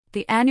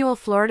The annual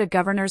Florida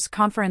Governors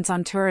Conference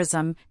on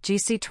Tourism,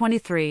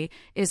 GC23,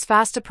 is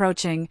fast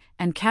approaching,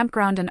 and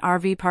campground and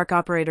RV park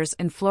operators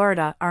in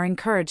Florida are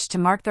encouraged to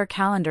mark their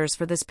calendars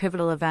for this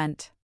pivotal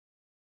event.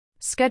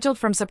 Scheduled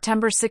from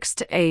September 6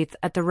 to 8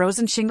 at the Rose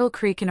and Shingle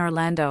Creek in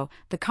Orlando,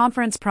 the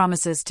conference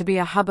promises to be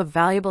a hub of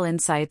valuable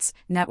insights,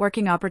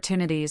 networking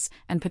opportunities,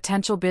 and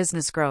potential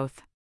business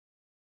growth.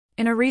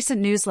 In a recent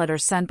newsletter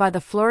sent by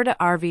the Florida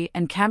RV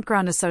and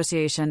Campground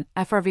Association,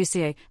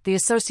 FRVCA, the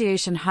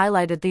association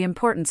highlighted the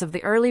importance of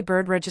the early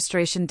bird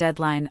registration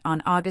deadline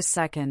on August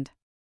 2nd.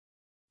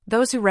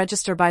 Those who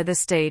register by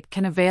this date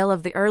can avail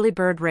of the early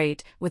bird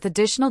rate, with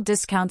additional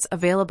discounts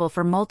available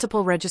for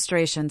multiple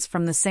registrations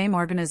from the same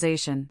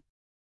organization.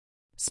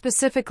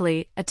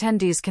 Specifically,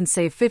 attendees can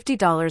save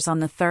 $50 on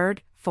the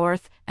third,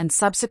 fourth, and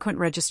subsequent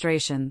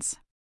registrations.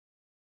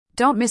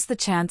 Don't miss the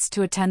chance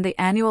to attend the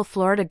annual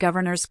Florida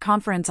Governors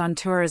Conference on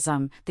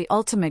Tourism, the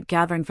ultimate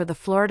gathering for the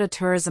Florida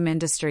tourism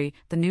industry,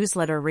 the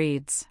newsletter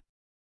reads.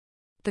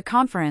 The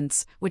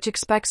conference, which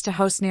expects to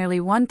host nearly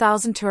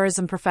 1,000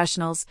 tourism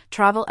professionals,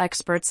 travel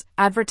experts,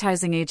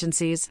 advertising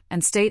agencies,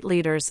 and state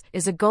leaders,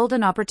 is a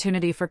golden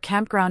opportunity for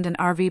campground and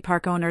RV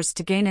park owners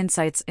to gain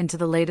insights into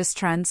the latest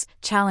trends,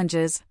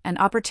 challenges, and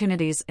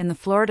opportunities in the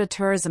Florida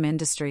tourism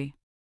industry.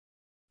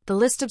 The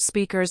list of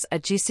speakers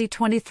at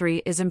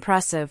GC23 is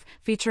impressive,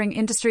 featuring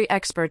industry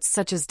experts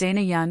such as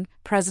Dana Young,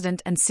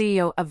 President and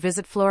CEO of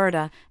Visit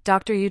Florida,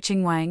 Dr.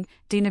 Yuqing Wang,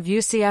 Dean of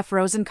UCF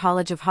Rosen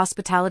College of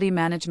Hospitality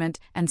Management,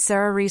 and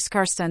Sarah Rees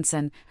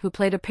Carstensen, who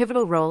played a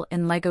pivotal role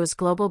in LEGO's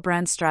global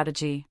brand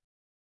strategy.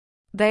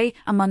 They,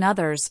 among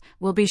others,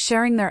 will be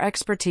sharing their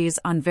expertise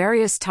on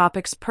various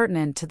topics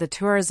pertinent to the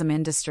tourism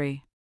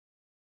industry.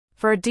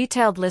 For a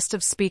detailed list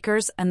of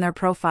speakers and their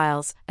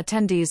profiles,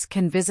 attendees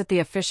can visit the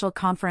official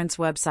conference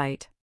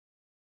website.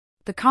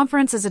 The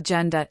conference's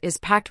agenda is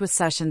packed with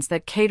sessions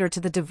that cater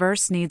to the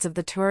diverse needs of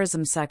the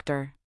tourism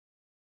sector.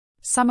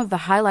 Some of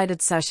the highlighted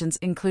sessions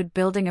include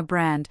Building a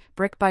Brand,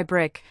 Brick by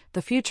Brick,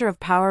 The Future of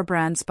Power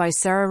Brands by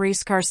Sarah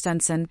Rees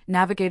Carstensen,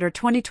 Navigator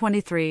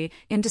 2023,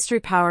 Industry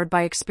Powered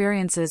by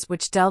Experiences,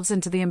 which delves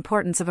into the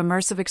importance of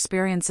immersive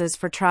experiences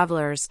for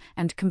travelers,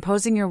 and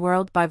Composing Your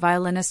World by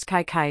violinist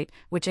Kai Kite,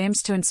 which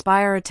aims to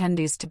inspire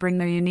attendees to bring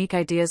their unique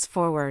ideas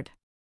forward.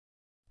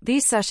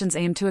 These sessions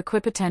aim to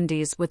equip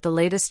attendees with the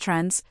latest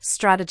trends,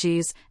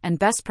 strategies, and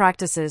best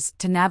practices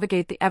to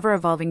navigate the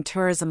ever-evolving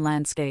tourism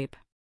landscape.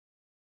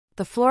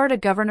 The Florida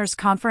Governors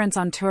Conference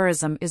on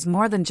Tourism is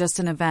more than just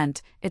an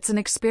event, it's an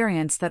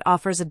experience that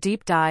offers a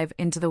deep dive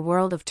into the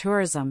world of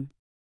tourism.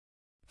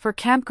 For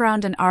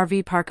campground and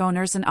RV park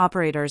owners and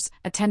operators,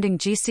 attending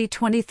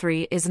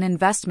GC23 is an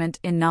investment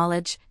in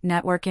knowledge,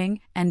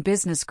 networking, and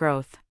business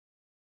growth.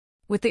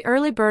 With the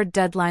early bird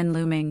deadline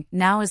looming,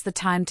 now is the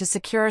time to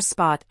secure a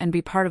spot and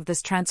be part of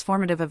this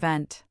transformative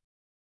event.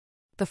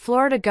 The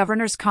Florida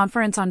Governors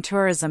Conference on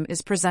Tourism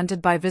is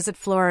presented by Visit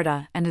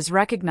Florida and is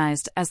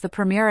recognized as the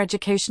premier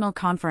educational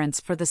conference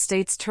for the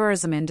state's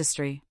tourism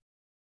industry.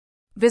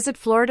 Visit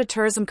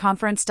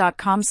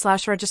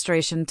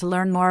FloridaTourismConference.com/registration to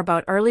learn more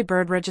about early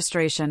bird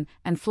registration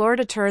and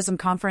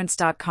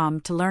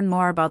FloridaTourismConference.com to learn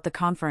more about the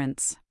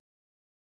conference.